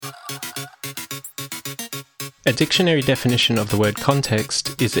A dictionary definition of the word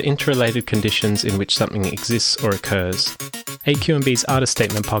context is the interrelated conditions in which something exists or occurs. AQMB's Artist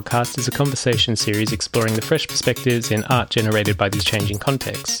Statement podcast is a conversation series exploring the fresh perspectives in art generated by these changing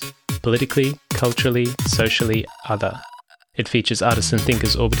contexts: politically, culturally, socially, other. It features artists and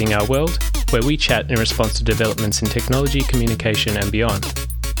thinkers orbiting our world, where we chat in response to developments in technology, communication, and beyond.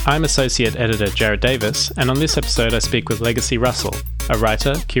 I'm Associate Editor Jared Davis, and on this episode I speak with Legacy Russell, a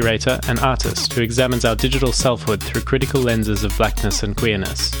writer, curator, and artist who examines our digital selfhood through critical lenses of blackness and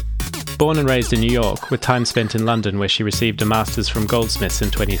queerness. Born and raised in New York, with time spent in London where she received a master's from Goldsmiths in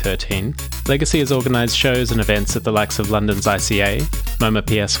 2013, Legacy has organised shows and events at the likes of London's ICA, MoMA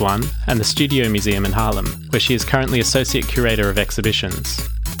PS1, and the Studio Museum in Harlem, where she is currently Associate Curator of Exhibitions.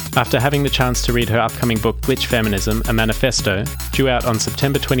 After having the chance to read her upcoming book Glitch Feminism, a Manifesto, due out on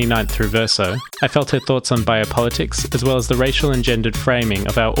September 29th through Verso, I felt her thoughts on biopolitics, as well as the racial and gendered framing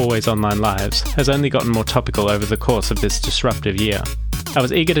of our always online lives, has only gotten more topical over the course of this disruptive year. I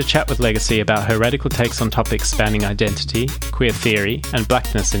was eager to chat with Legacy about her radical takes on topics spanning identity, queer theory, and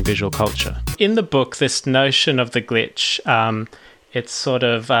blackness in visual culture. In the book, this notion of the glitch, it's sort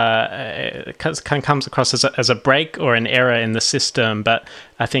of it comes across as a break or an error in the system, but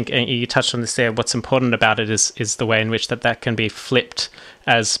I think you touched on this there. What's important about it is the way in which that can be flipped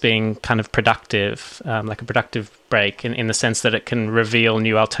as being kind of productive, like a productive break, in the sense that it can reveal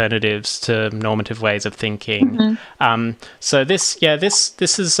new alternatives to normative ways of thinking. Mm-hmm. So this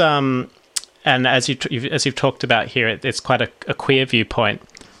is, and as you've talked about here, it's quite a queer viewpoint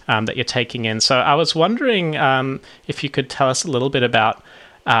that you're taking in. So I was wondering if you could tell us a little bit about,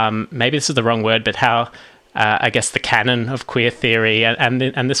 maybe this is the wrong word, but how, I guess, the canon of queer theory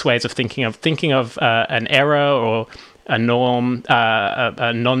and this ways of thinking of an error or a norm,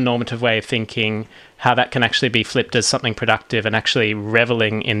 a non-normative way of thinking, how that can actually be flipped as something productive and actually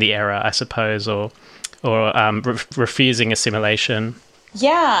reveling in the error, I suppose, or refusing assimilation.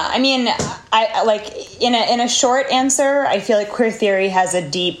 Yeah, I mean, I like in a short answer, I feel like queer theory has a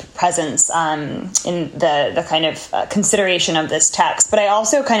deep presence in the kind of consideration of this text. But I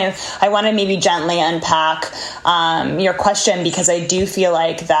also I want to maybe gently unpack your question, because I do feel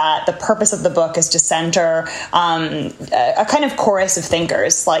like that the purpose of the book is to center a kind of chorus of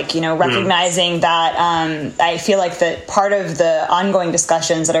thinkers, recognizing that I feel like that part of the ongoing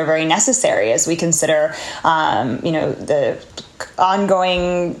discussions that are very necessary as we consider, the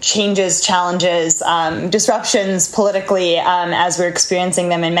ongoing changes, challenges, disruptions politically, as we're experiencing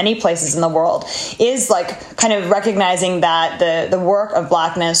them in many places in the world, is kind of recognizing that the work of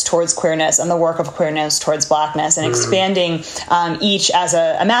blackness towards queerness and the work of queerness towards blackness, and expanding each as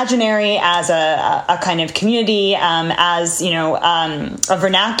a imaginary, as a kind of community, as a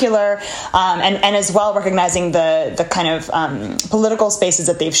vernacular, and as well recognizing the kind of political spaces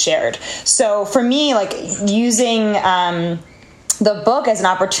that they've shared. So for me, using the book as an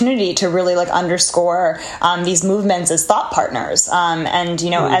opportunity to really underscore these movements as thought partners, and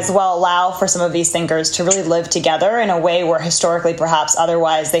as well allow for some of these thinkers to really live together in a way where historically perhaps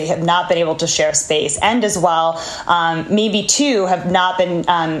otherwise they have not been able to share space, and as well maybe too have not been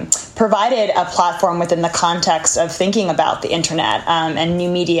provided a platform within the context of thinking about the internet and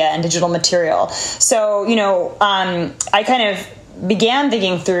new media and digital material. So I kind of began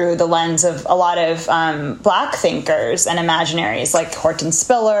thinking through the lens of a lot of Black thinkers and imaginaries like Horton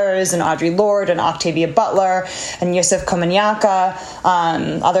Spillers and Audre Lorde and Octavia Butler and Yusuf Komunyakaa,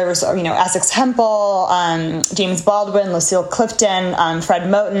 others, Essex Hempel, James Baldwin, Lucille Clifton, Fred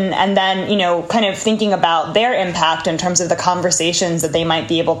Moten, and then, kind of thinking about their impact in terms of the conversations that they might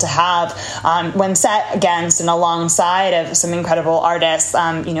be able to have when set against and alongside of some incredible artists,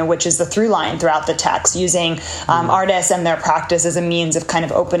 which is the through line throughout the text, using artists and their practice as a means of kind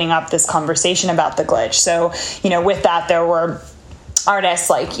of opening up this conversation about the glitch. So, with that, there were artists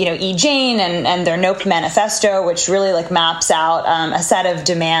like, E. Jane and their Nope Manifesto, which really maps out a set of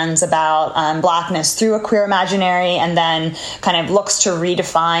demands about blackness through a queer imaginary, and then kind of looks to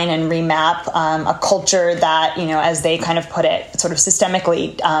redefine and remap a culture that, as they kind of put it, sort of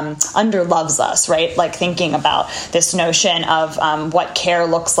systemically underloves us, right? Thinking about this notion of what care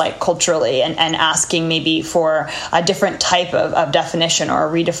looks like culturally, and asking maybe for a different type of definition or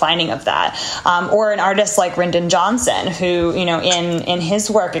a redefining of that. Or an artist like Ryndon Johnson, who, in in his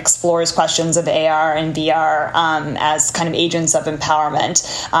work explores questions of AR and VR as kind of agents of empowerment,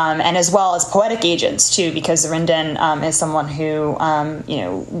 and as well as poetic agents too, because Zarinden is someone who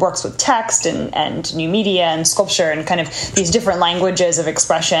works with text and new media and sculpture and kind of these different languages of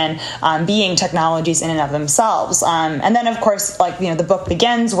expression being technologies in and of themselves. And then, of course, the book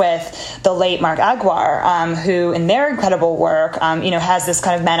begins with the late Mark Aguirre, who in their incredible work, has this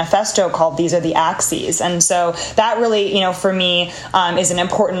kind of manifesto called "These Are the Axes," and so that really, for me, is an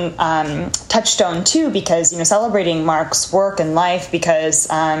important touchstone too, because celebrating Mark's work and life, because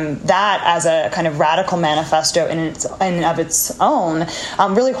that as a kind of radical manifesto in and of its own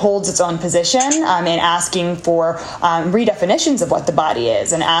really holds its own position in asking for redefinitions of what the body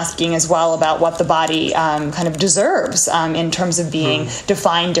is, and asking as well about what the body kind of deserves in terms of being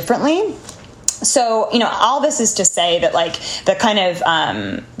defined differently. So, all this is to say that, the kind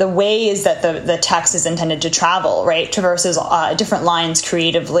of the ways that the text is intended to travel, right, traverses different lines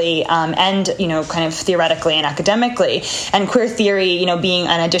creatively and, kind of theoretically and academically. And queer theory, being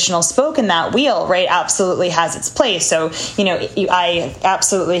an additional spoke in that wheel, right, absolutely has its place. So, I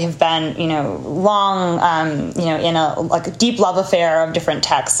absolutely have been, long, in a deep love affair of different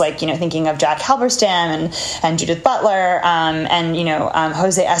texts, thinking of Jack Halberstam and Judith Butler and,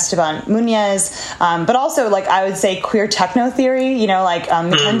 Jose Esteban Munoz. But also, I would say queer techno theory,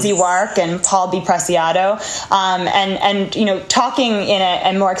 Mackenzie Wark and Paul B. Preciado, and talking in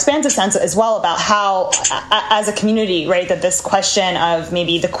a more expansive sense as well about how, as a community, right, that this question of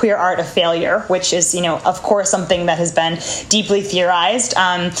maybe the queer art of failure, which is, of course, something that has been deeply theorized,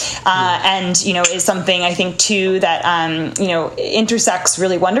 and, is something, I think, too, that, intersects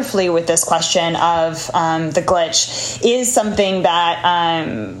really wonderfully with this question of the glitch, is something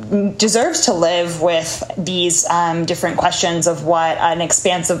that deserves to live with these different questions of what an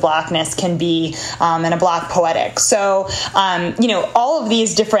expansive Blackness can be in a Black poetic. So, all of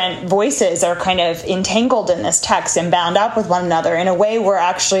these different voices are kind of entangled in this text and bound up with one another in a way where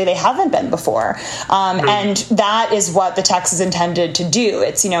actually they haven't been before. And that is what the text is intended to do.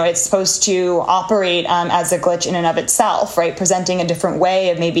 It's, it's supposed to operate as a glitch in and of itself, right? Presenting a different way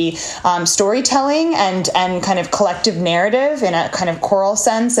of maybe storytelling and kind of collective narrative in a kind of choral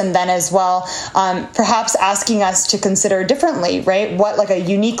sense. And then as well, perhaps asking us to consider differently, right, what a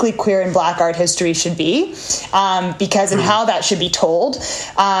uniquely queer and Black art history should be, because and how that should be told,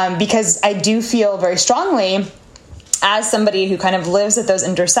 because I do feel very strongly, as somebody who kind of lives at those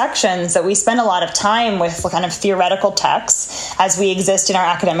intersections, that we spend a lot of time with kind of theoretical texts as we exist in our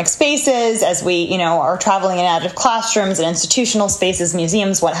academic spaces, as we, are traveling in and out of classrooms and institutional spaces,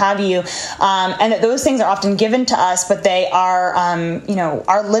 museums, what have you, and that those things are often given to us, but they are,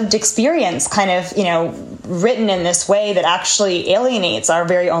 our lived experience kind of, written in this way that actually alienates our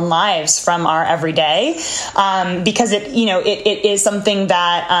very own lives from our everyday, because it is something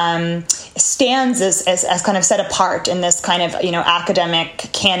that stands as kind of set apart in this kind of, academic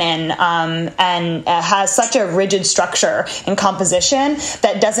canon, and has such a rigid structure and composition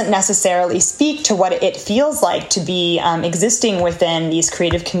that doesn't necessarily speak to what it feels like to be existing within these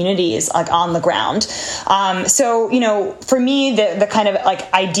creative communities, on the ground. So, for me, the kind of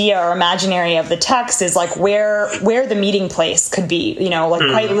idea or imaginary of the text is where the meeting place could be,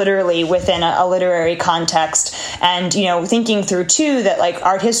 quite literally within a literary context, and, thinking through too that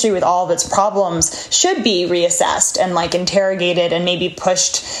art history with all of its problems should be reassessed and interrogated and maybe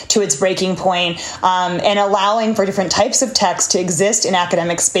pushed to its breaking point, and allowing for different types of text to exist in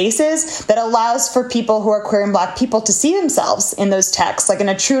academic spaces that allows for people who are queer and Black people to see themselves in those texts, in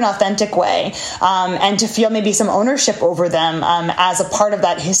a true and authentic way, and to feel maybe some ownership over them as a part of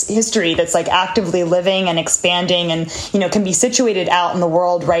that history that's actively living and expanding and, can be situated out in the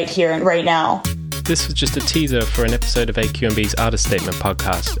world right here and right now. This was just a teaser for an episode of AQNB's Artist Statement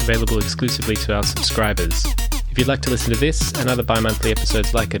podcast, available exclusively to our subscribers. If you'd like to listen to this and other bi-monthly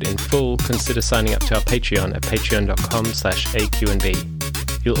episodes like it in full, consider signing up to our Patreon at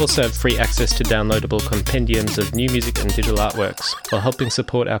patreon.com/AQNB. You'll also have free access to downloadable compendiums of new music and digital artworks, while helping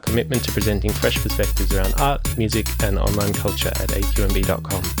support our commitment to presenting fresh perspectives around art, music, and online culture at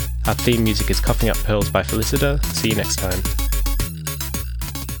aqnb.com. Our theme music is Coughing Up Pearls by Felicita. See you next time.